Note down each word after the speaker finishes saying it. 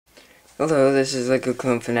Hello, this is Lego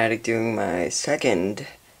Clone Fanatic doing my second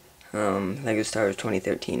LEGO Star Wars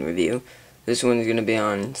 2013 review. This one's going to be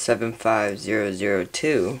on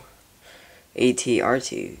 75002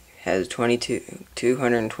 ATRT. Has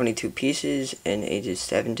 222 pieces and ages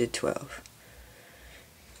 7 to 12.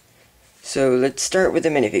 So let's start with the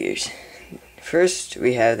minifigures. First,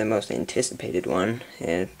 we have the most anticipated one,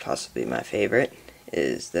 and possibly my favorite,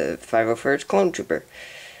 is the 501st Clone Trooper.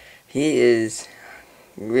 He is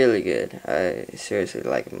really good. I seriously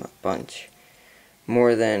like him a bunch.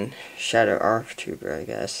 More than Shadow ARC Trooper, I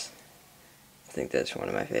guess. I think that's one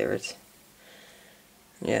of my favorites.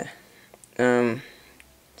 Yeah. The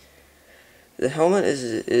helmet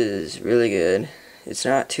is really good. It's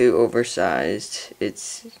not too oversized.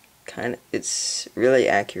 It's really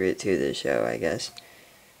accurate to the show, I guess.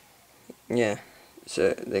 Yeah.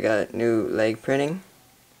 So they got new leg printing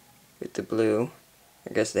with the blue.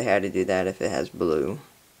 I guess they had to do that if it has blue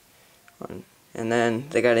on. And then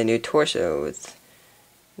they got a new torso with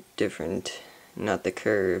different, not the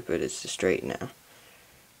curve, but it's the straight now.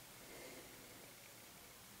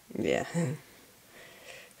 Yeah.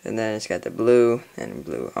 And then it's got the blue and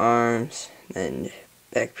blue arms and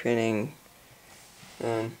back printing.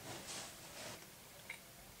 Do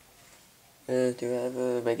I have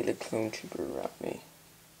a regular clone trooper around me?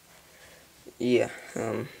 Yeah.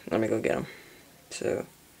 Let me go get him. So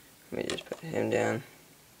let me just put him down.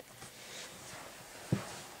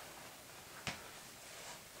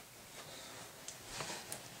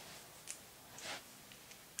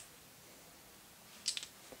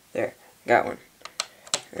 There, got one.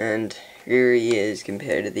 And here he is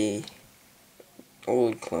compared to the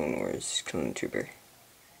old Clone Wars Clone Trooper.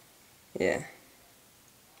 Yeah.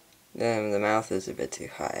 The mouth is a bit too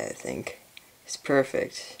high, I think. It's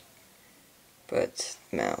perfect, but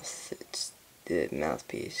the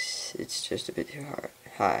mouthpiece, it's just a bit too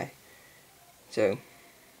high. So,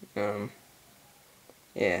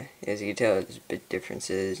 yeah, as you can tell, there's a bit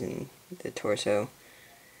differences in the torso.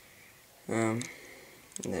 And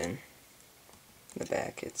then the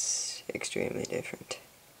back, it's extremely different.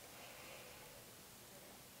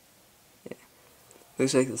 Yeah.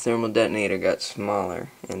 Looks like the thermal detonator got smaller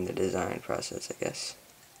in the design process, I guess.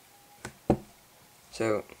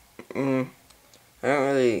 So, I don't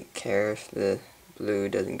really care if the blue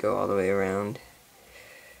doesn't go all the way around.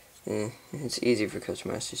 It's easy for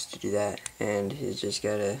Customasters to do that, and he's just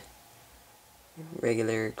got a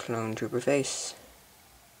regular clone trooper face.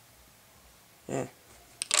 Yeah.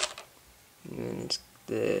 And then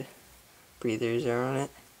the breathers are on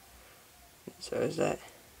it. So is that.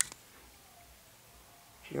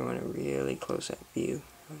 If you want a really close-up view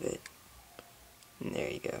of it. And there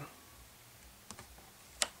you go.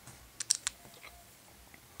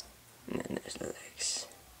 And then there's the legs.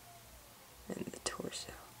 And the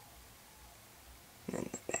torso. And then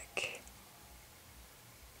the back.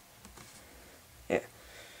 Yeah.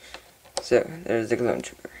 So, there's the clone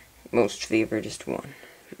trooper. Most favoritist one.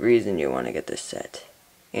 Reason you want to get this set.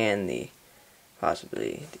 And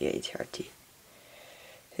possibly the ATRT.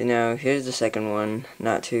 So now, here's the second one.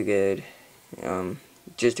 Not too good.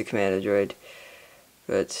 Just a commando droid.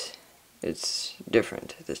 But it's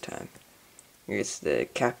different this time. It's the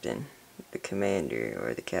captain, the commander,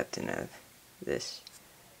 or the captain of the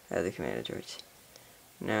commando droids.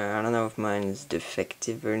 Now, I don't know if mine is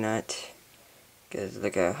defective or not, because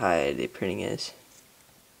look how high the printing is.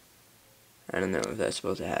 I don't know if that's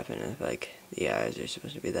supposed to happen, if like the eyes are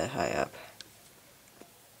supposed to be that high up.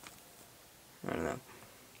 I don't know.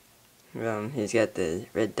 He's got the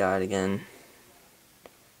red dot again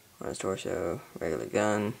on his torso, regular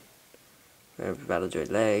gun, battle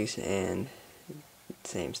droid legs, and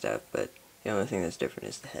same stuff, but the only thing that's different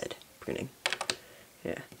is the head printing.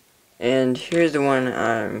 Yeah. And here's the one,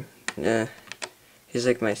 he's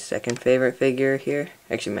like my second favorite figure here.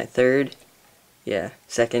 Actually, my third. Yeah,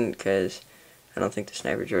 second, because I don't think the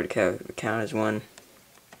sniper droid would count as one.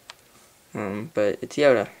 But it's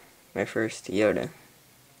Yoda. My first Yoda.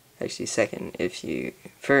 Actually, second if you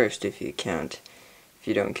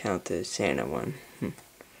don't count the Santa one.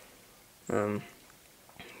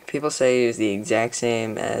 People say he's the exact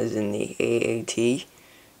same as in the AAT.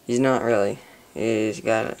 He's not really. He's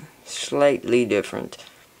got a slightly different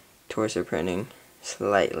torso printing.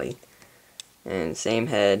 Slightly. And same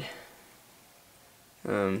head.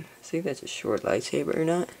 I think that's a short lightsaber or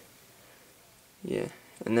not. Yeah.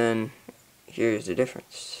 And then, here's the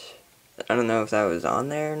difference. I don't know if that was on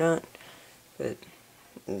there or not, but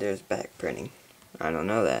there's back printing. I don't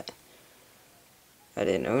know that. I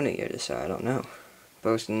didn't own it yet, so I don't know.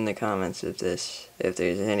 Post in the comments if there's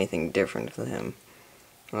anything different with him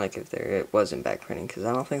Like if it wasn't backprinting, because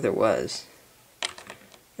I don't think there was.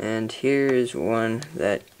 And here's one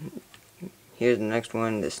that, here's the next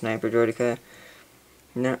one, the Sniper Droideka.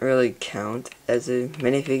 Not really count as a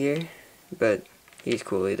minifigure, but he's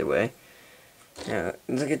cool either way. Now,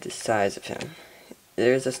 look at the size of him.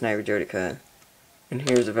 There's a Sniper Droideka, and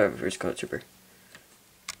here's the very first Clone Trooper.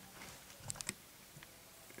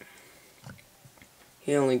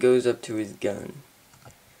 He only goes up to his gun.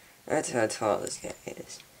 That's how tall this guy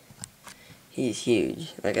is. He's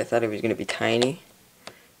huge. Like, I thought he was going to be tiny,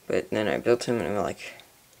 but then I built him and I'm like,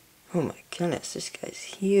 oh my goodness, this guy's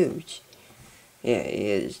huge. Yeah, he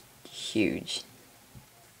is huge.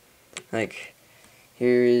 Like,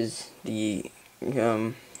 here is the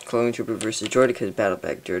Clone Trooper versus Droideka's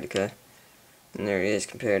Battleback Droideka. And there he is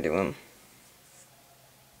compared to him.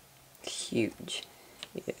 Huge.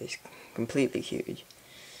 Yeah, he's completely huge.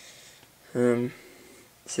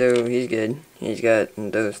 So he's good. He's got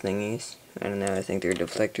those thingies. I don't know, I think they're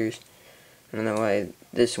deflectors. I don't know why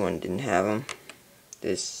this one didn't have them.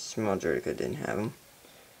 This small Droideka didn't have them,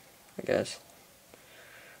 I guess.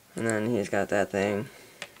 And then he's got that thing.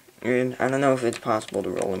 And I don't know if it's possible to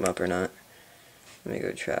roll him up or not. Let me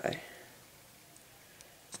go try.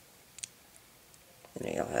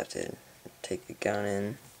 And you'll have to take the gun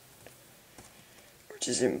in, which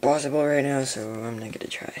is impossible right now, so I'm not gonna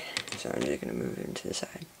try. So I'm just gonna move him to the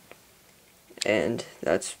side. And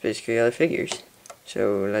that's basically all the figures.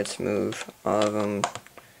 So let's move all of them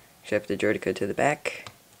except the Droideka to the back.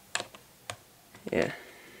 Yeah.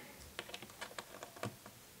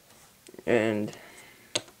 And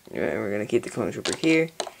we're gonna keep the Clone Trooper here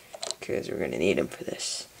because we're gonna need him for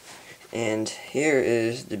this. And here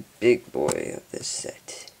is the big boy of this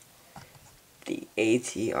set, the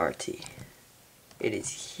AT-RT. It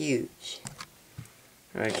is huge.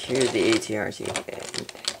 Like, here's the AT-RT,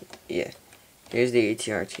 and yeah, here's the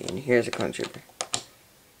AT-RT, and here's a Clone Trooper.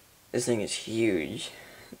 This thing is huge.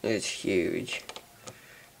 It's huge.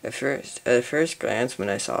 At first glance, when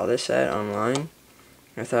I saw this set online,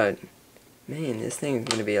 I thought, man, this thing is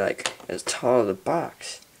gonna be like as tall as a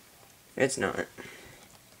box. It's not.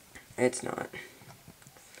 It's not.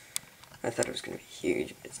 I thought it was gonna be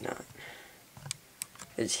huge, but it's not.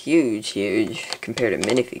 It's huge compared to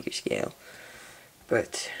minifigure scale,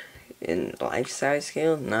 but in life-size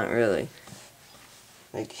scale, not really.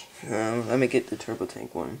 Like, let me get the Turbo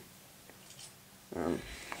Tank one.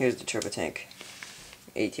 Here's the Turbo Tank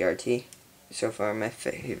AT-RT. So far, my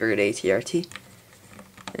favorite AT-RT,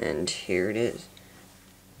 and here it is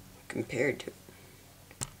compared to it.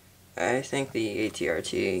 I think the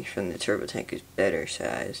AT-RT from the Turbo Tank is better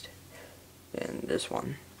sized than this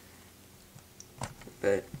one.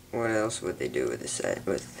 But what else would they do with the set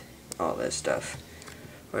with all this stuff?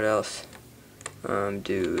 What else?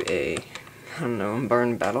 Do a, I don't know,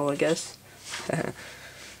 barn battle, I guess?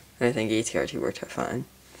 I think AT-RT worked out fine.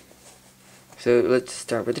 So let's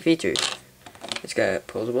start with the features. It's got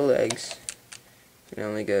posable legs. You can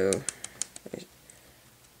only go,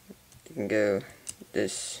 you can go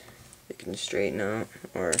this, you can straighten out,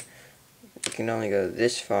 or you can only go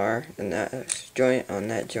this far in that joint, on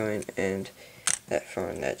that joint, and that far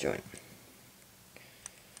on that joint.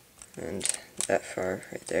 And that far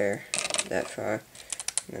right there, that far,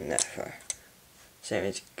 and then that far. Same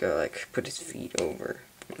as go like put his feet over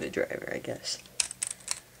the driver, I guess.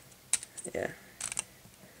 Yeah.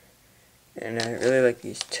 And I really like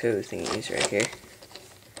these toe thingies right here.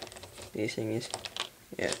 These thingies.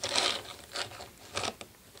 Yeah.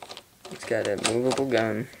 It's got a movable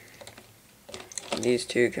gun. These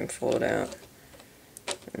two can fold out.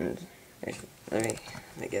 And let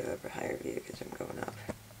me give up a higher view because I'm going up.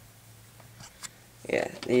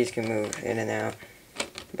 Yeah, these can move in and out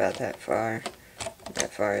about that far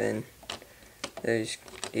in.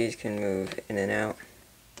 These can move in and out.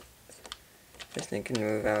 This thing can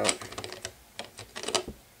move out.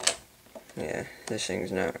 Yeah, this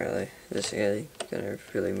thing's not really. This is gonna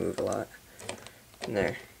really move a lot. And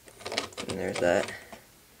there. And there's that.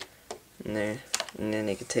 And there. And then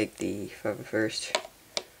you can take the first.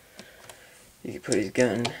 You can put his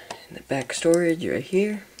gun in the back storage right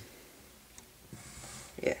here.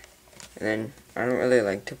 Yeah. And then I don't really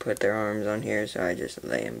like to put their arms on here, so I just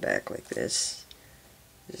lay them back like this.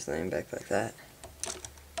 Just lay them back like that.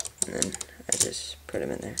 And then I just put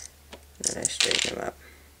him in there. And then I straighten him up.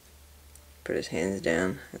 Put his hands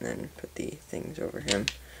down, and then put the things over him.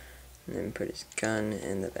 And then put his gun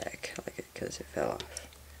in the back, like it, because it fell off.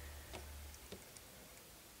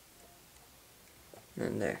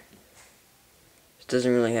 And there. This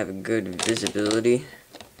doesn't really have a good visibility,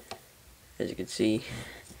 as you can see.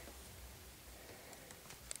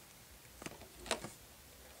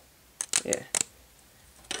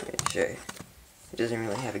 show you. It doesn't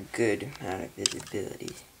really have a good amount of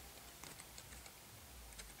visibility.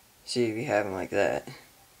 See, if you have them like that,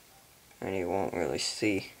 and you won't really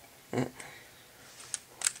see.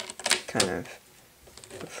 Kind of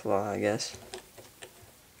a flaw, I guess.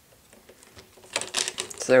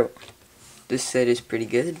 So, this set is pretty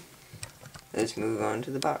good. Let's move on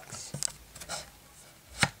to the box.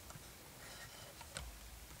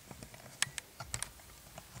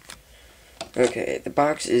 Okay, the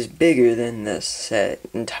box is bigger than this set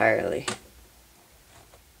entirely.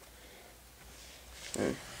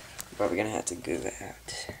 But we're gonna have to goof it out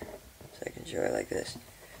so I can show it like this.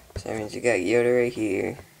 So that means you got Yoda right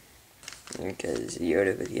here, because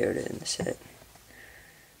Yoda with Yoda in the set.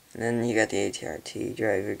 And then you got the AT-RT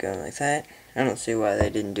driver going like that. I don't see why they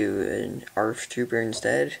didn't do an ARF trooper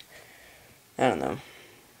instead. I don't know.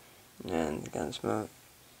 And the gun smoke.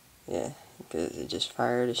 Yeah, because it just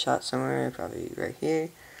fired a shot somewhere, probably right here.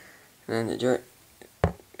 And then the droid.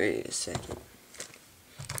 Wait a second.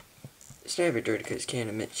 Sniper droidekas can't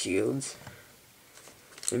emit shields.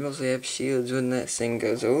 They mostly have shields when that thing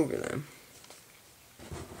goes over them,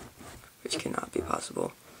 which cannot be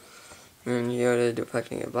possible. And Yoda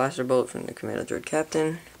deflecting a blaster bolt from the Commando Droid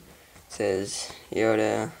Captain. Says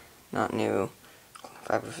Yoda, not new.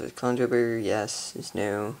 505th Clone Trooper, yes, is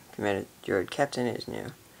new. Commando Droid Captain is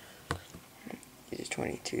new. These are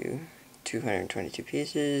 222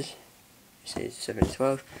 pieces. Say 7 to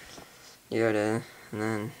 12. Yoda, and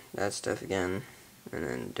then that stuff again, and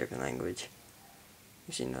then different language.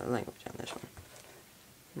 You see no language on this one.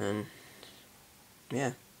 And then,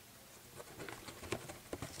 yeah.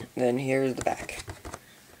 Then here's the back.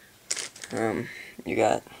 You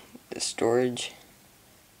got the storage,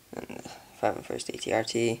 and the 501st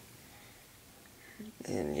AT-RT,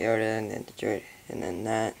 and Yoda, and then the droid, and then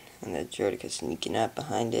that, and the droideka sneaking up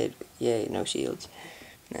behind it. Yay, no shields.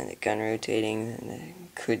 And then the gun rotating, and the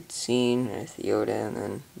Kud scene with Yoda, and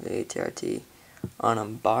then the AT-RT on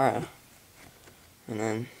Umbara. And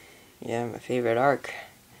then, yeah, my favorite arc.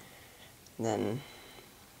 And then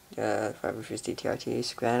 501st AT-RT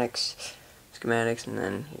schematics, and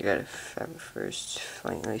then you got a 501st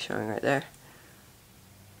flankly showing right there.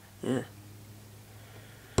 Yeah.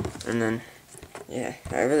 And then, yeah,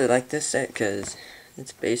 I really like this set because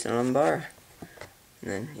it's based on Umbara.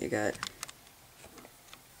 And then you got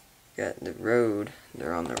the road.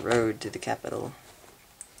 They're on the road to the capital.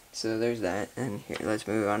 So there's that. And here, let's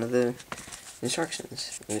move on to the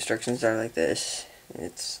instructions. The instructions are like this.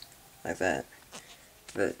 It's like that.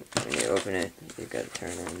 But when you open it, you gotta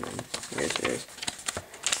turn it, and then here's yours.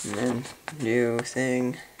 And then new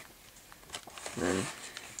thing. And then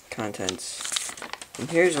contents. And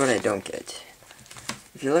here's what I don't get.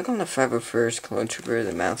 If you look on the 501st Clone Trooper,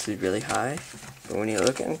 the mouse is really high. But when you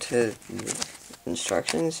look into the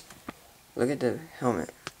instructions, look at the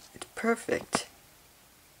helmet. It's perfect.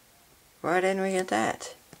 Why didn't we get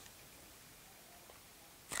that?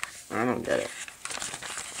 I don't get it.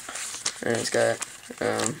 And it's got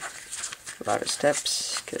a lot of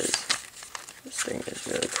steps, because this thing is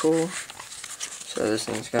really cool. So this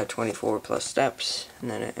thing's got 24 plus steps,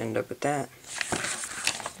 and then I end up with that.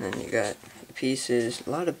 And then you got the pieces, a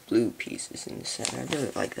lot of blue pieces in the set. I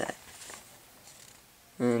really like that.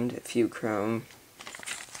 And a few chrome.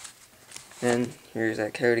 Then here's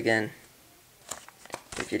that code again.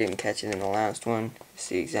 If you didn't catch it in the last one, it's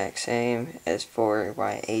the exact same as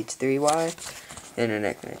S4Y83Y.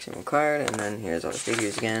 Internet connection required, and then here's all the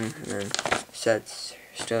figures again, and then sets,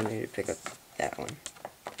 still need to pick up that one.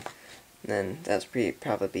 And then that's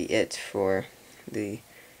probably it for the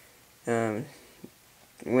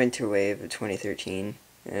winter wave of 2013.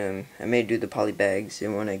 I may do the poly bags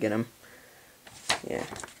when I get them. Yeah.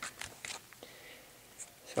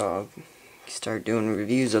 So I'll start doing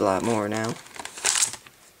reviews a lot more now.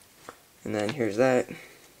 And then here's that.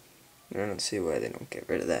 I don't see why they don't get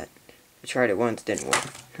rid of that. I tried it once, didn't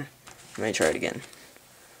work. I may try it again.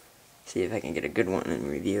 See if I can get a good one and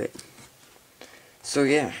review it. So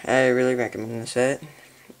yeah, I really recommend the set.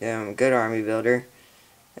 Good army builder,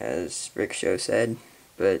 as Rick Show said,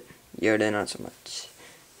 but Yoda not so much.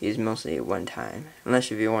 He's mostly at one time.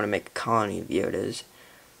 Unless if you want to make a colony of Yodas,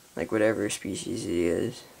 like whatever species he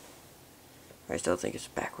is. I still think it's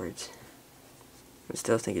backwards. I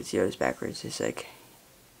still think it's Yoda's backwards. It's like,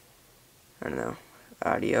 I don't know,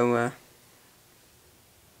 Adiawa?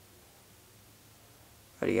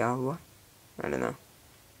 I don't know.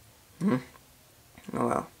 Oh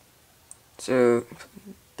well. So,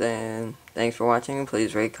 then, thanks for watching.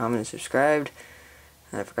 Please rate, comment, and subscribe.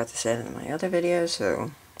 I forgot to say that in my other video,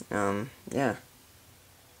 so, yeah.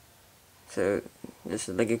 So, this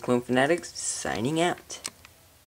is LEGO Clone Fanatics, signing out.